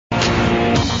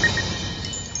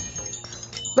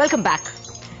Welcome back.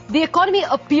 The economy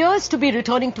appears to be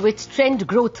returning to its trend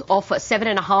growth of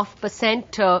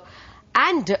 7.5%,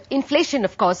 and inflation,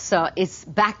 of course, is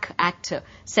back at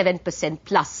 7%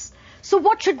 plus. So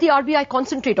what should the RBI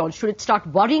concentrate on? Should it start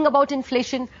worrying about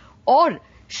inflation, or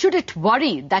should it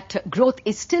worry that growth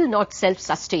is still not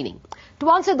self-sustaining?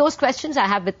 To answer those questions, I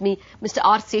have with me Mr.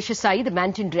 R. Seshasai, the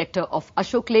Managing Director of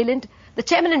Ashok Leyland, the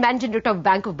Chairman and Managing Director of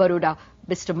Bank of Baroda,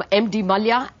 Mr. M.D.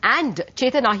 Mallya, and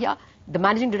Chetan Ahya, the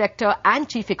Managing Director and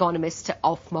Chief Economist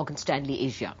of Morgan Stanley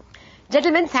Asia.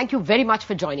 Gentlemen, thank you very much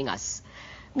for joining us.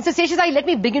 Mr. Seshasai, let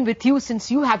me begin with you, since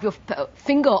you have your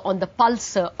finger on the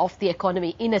pulse of the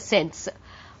economy in a sense.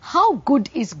 How good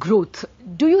is growth?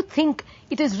 Do you think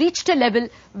it has reached a level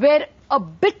where a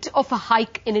bit of a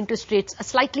hike in interest rates, a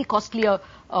slightly costlier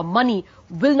money,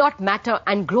 will not matter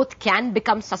and growth can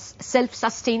become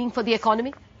self-sustaining for the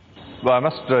economy? Well, I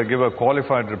must give a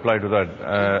qualified reply to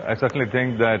that. I certainly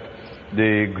think that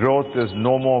the growth is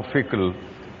no more fickle.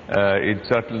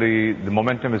 The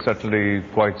momentum is certainly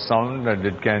quite sound and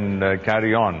it can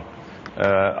carry on.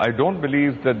 I don't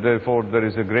believe that therefore there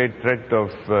is a great threat of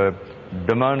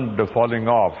demand falling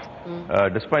off,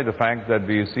 despite the fact that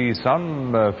we see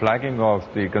some flagging of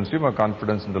the consumer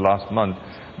confidence in the last month.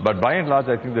 But by and large,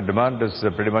 I think the demand is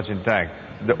pretty much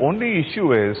intact. The only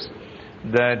issue is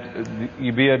that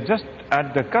we are just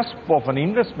at the cusp of an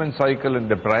investment cycle in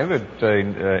the private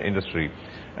industry.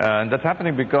 And that's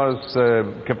happening because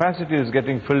capacity is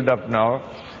getting filled up now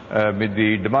with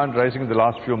the demand rising in the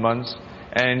last few months.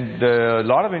 And a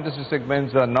lot of industry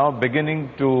segments are now beginning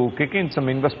to kick in some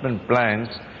investment plans.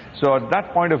 So at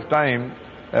that point of time,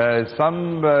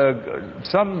 some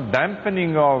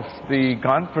dampening of the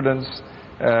confidence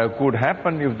could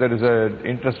happen if there is an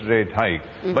interest rate hike.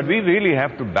 But we really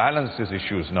have to balance these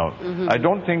issues now. I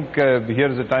don't think here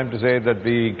is the time to say that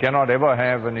we cannot ever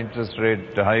have an interest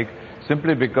rate hike,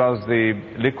 simply because the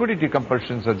liquidity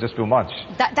compulsions are just too much.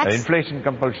 Inflation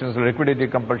compulsions, liquidity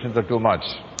compulsions are too much.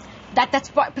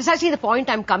 That's precisely the point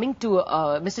I'm coming to,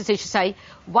 Mr. Seshasai.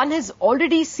 One is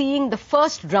already seeing the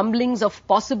first rumblings of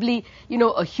possibly,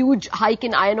 a huge hike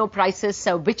in iron ore prices,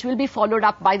 which will be followed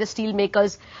up by the steel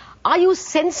makers. Are you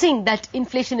sensing that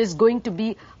inflation is going to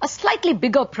be a slightly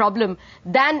bigger problem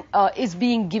than is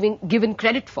being given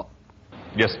credit for?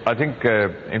 Yes, I think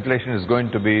inflation is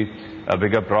going to be a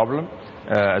bigger problem.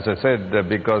 As I said,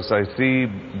 because I see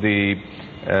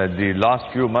the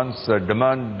last few months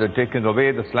demand taken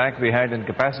away the slack we had in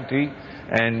capacity,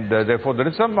 and therefore there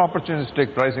is some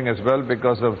opportunistic pricing as well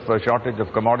because of shortage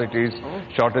of commodities,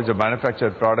 shortage of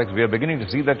manufactured products. We are beginning to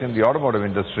see that in the automotive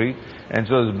industry, and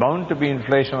so there's bound to be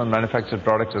inflation on manufactured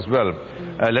products as well.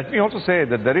 Let me also say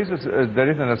that there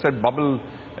is an asset bubble.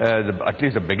 At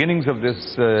least the beginnings of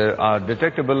this are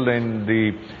detectable in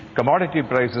the commodity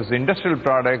prices, industrial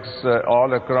products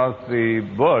all across the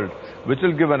world, which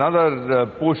will give another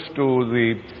push to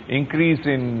the increase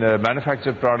in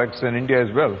manufactured products in India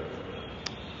as well.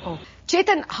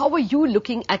 Chetan, how are you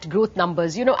looking at growth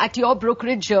numbers? At your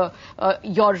brokerage, your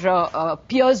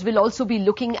peers will also be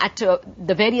looking at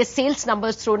the various sales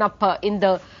numbers thrown up in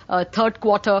the third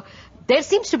quarter. There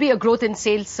seems to be a growth in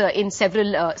sales in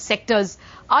several sectors.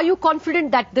 Are you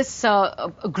confident that this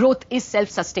growth is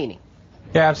self-sustaining?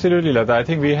 Yeah, absolutely, Lata. I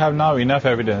think we have now enough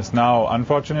evidence. Now,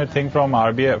 unfortunate thing from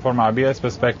RBI's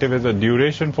perspective is the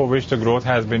duration for which the growth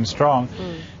has been strong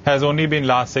has only been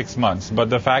last 6 months. But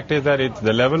the fact is that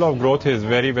the level of growth is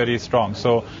very, very strong.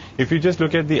 So if you just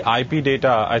look at the IP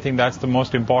data, I think that's the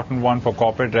most important one for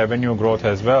corporate revenue growth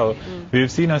as well.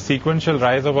 We've seen a sequential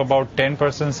rise of about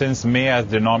 10% since May as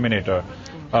denominator.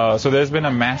 So there's been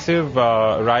a massive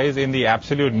rise in the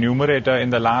absolute numerator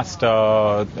in the last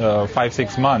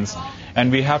 5-6 months. And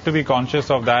we have to be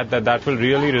conscious of that will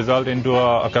really result into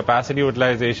a capacity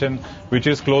utilization which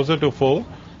is closer to full.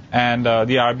 And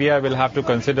the RBI will have to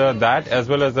consider that, as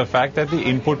well as the fact that the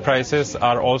input prices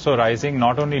are also rising,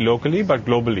 not only locally but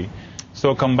globally.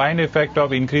 So combined effect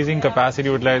of increasing capacity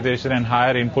utilization and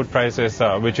higher input prices,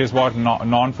 which is what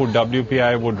non-food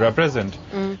WPI would represent,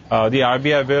 the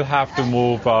RBI will have to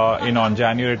move in on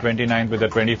January 29th with a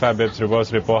 25 bips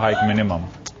reverse repo hike minimum.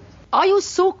 Are you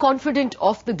so confident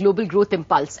of the global growth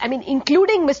impulse? I mean,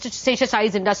 including Mr.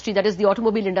 Seshasai's industry, that is the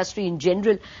automobile industry in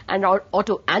general and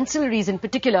auto ancillaries in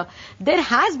particular, there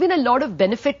has been a lot of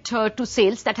benefit to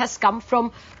sales that has come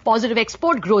from positive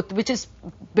export growth, which is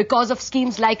because of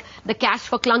schemes like the Cash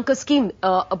for Clunkers scheme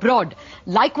abroad.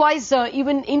 Likewise,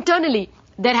 even internally,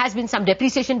 there has been some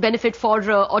depreciation benefit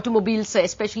for automobiles,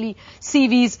 especially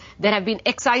CVs. There have been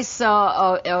excise,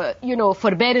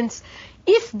 forbearance.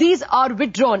 If these are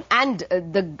withdrawn and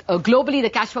globally the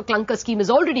cash for clunker scheme is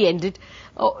already ended,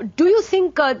 do you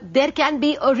think there can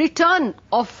be a return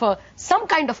of some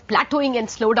kind of plateauing and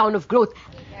slowdown of growth?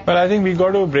 Well, I think we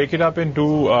got to break it up in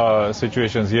two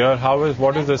situations here.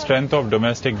 What is the strength of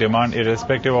domestic demand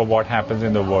irrespective of what happens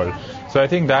in the world? So I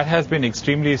think that has been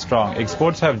extremely strong.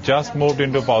 Exports have just moved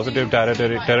into positive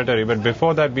territory, but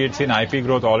before that we had seen IP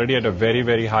growth already at a very,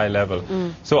 very high level.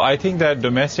 So I think that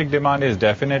domestic demand is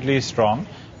definitely strong.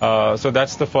 So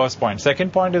that's the first point.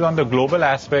 Second point is on the global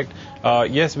aspect.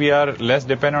 Yes, we are less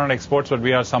dependent on exports, but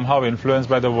we are somehow influenced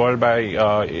by the world by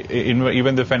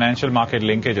even the financial market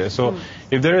linkages. So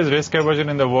if there is risk aversion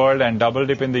in the world and double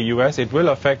dip in the US, it will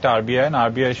affect RBI, and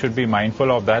RBI should be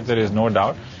mindful of that. There is no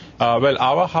doubt. Well,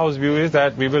 our house view is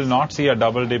that we will not see a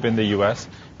double dip in the US.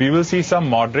 We will see some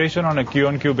moderation on a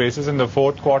Q-on-Q basis. In the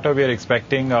fourth quarter, we are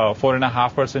expecting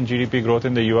 4.5% GDP growth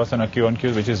in the US on a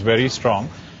Q-on-Q, which is very strong.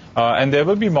 And there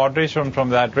will be moderation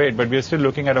from that rate, but we are still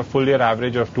looking at a full year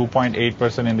average of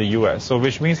 2.8% in the US. So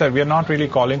which means that we are not really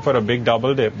calling for a big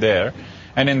double dip there.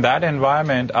 And in that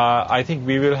environment, I think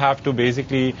we will have to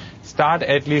basically start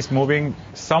at least moving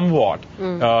somewhat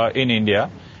in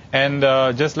India. And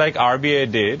just like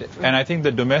RBI did, and I think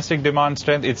the domestic demand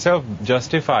strength itself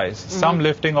justifies some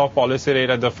lifting of policy rate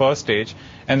at the first stage,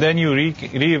 and then you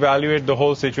reevaluate the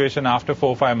whole situation after 4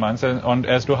 or 5 months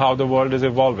as to how the world is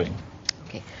evolving.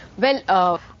 Okay.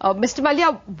 Well, Mr.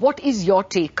 Mallya, what is your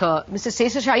take? Mr.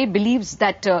 Seshashayi believes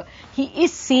that he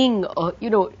is seeing,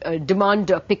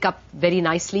 demand pick up very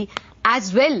nicely,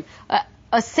 as well.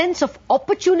 A sense of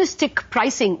opportunistic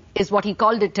pricing is what he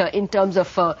called it in terms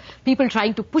of people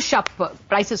trying to push up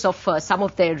prices of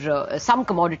some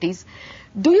commodities.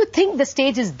 Do you think the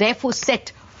stage is therefore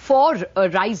set for a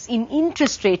rise in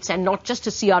interest rates and not just a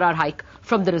CRR hike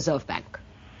from the Reserve Bank?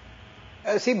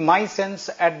 See, my sense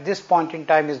at this point in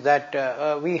time is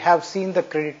that we have seen the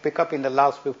credit pickup in the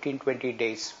last 15-20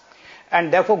 days.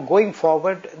 And therefore, going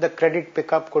forward, the credit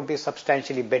pickup could be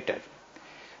substantially better.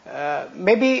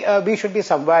 Maybe we should be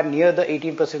somewhere near the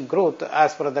 18% growth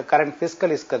as far as the current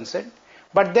fiscal is concerned.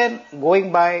 But then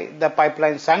going by the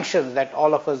pipeline sanctions that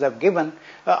all of us have given,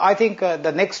 I think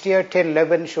the next year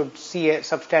 10-11 should see a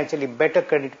substantially better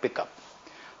credit pickup.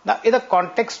 Now, in the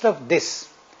context of this,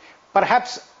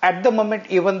 perhaps at the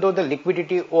moment, even though the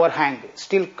liquidity overhang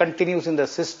still continues in the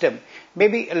system,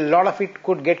 maybe a lot of it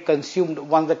could get consumed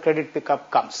once the credit pickup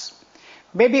comes.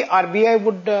 Maybe RBI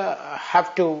would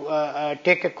have to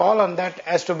take a call on that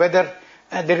as to whether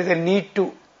there is a need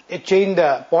to change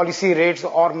the policy rates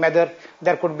or whether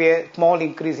there could be a small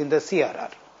increase in the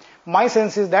CRR. My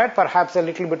sense is that perhaps a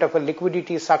little bit of a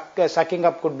liquidity sucking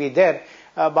up could be there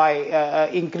by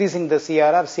increasing the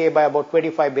CRR, say by about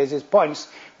 25 basis points,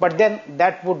 but then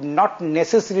that would not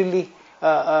necessarily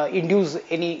induce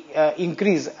any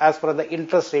increase as far as the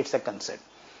interest rates are concerned.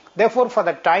 Therefore, for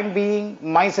the time being,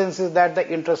 my sense is that the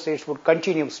interest rates would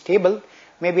continue stable.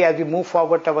 Maybe as we move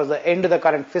forward towards the end of the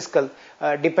current fiscal,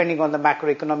 depending on the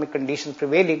macroeconomic conditions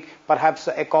prevailing, perhaps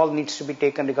a call needs to be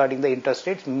taken regarding the interest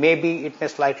rates. Maybe it may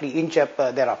slightly inch up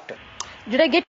thereafter. Did I get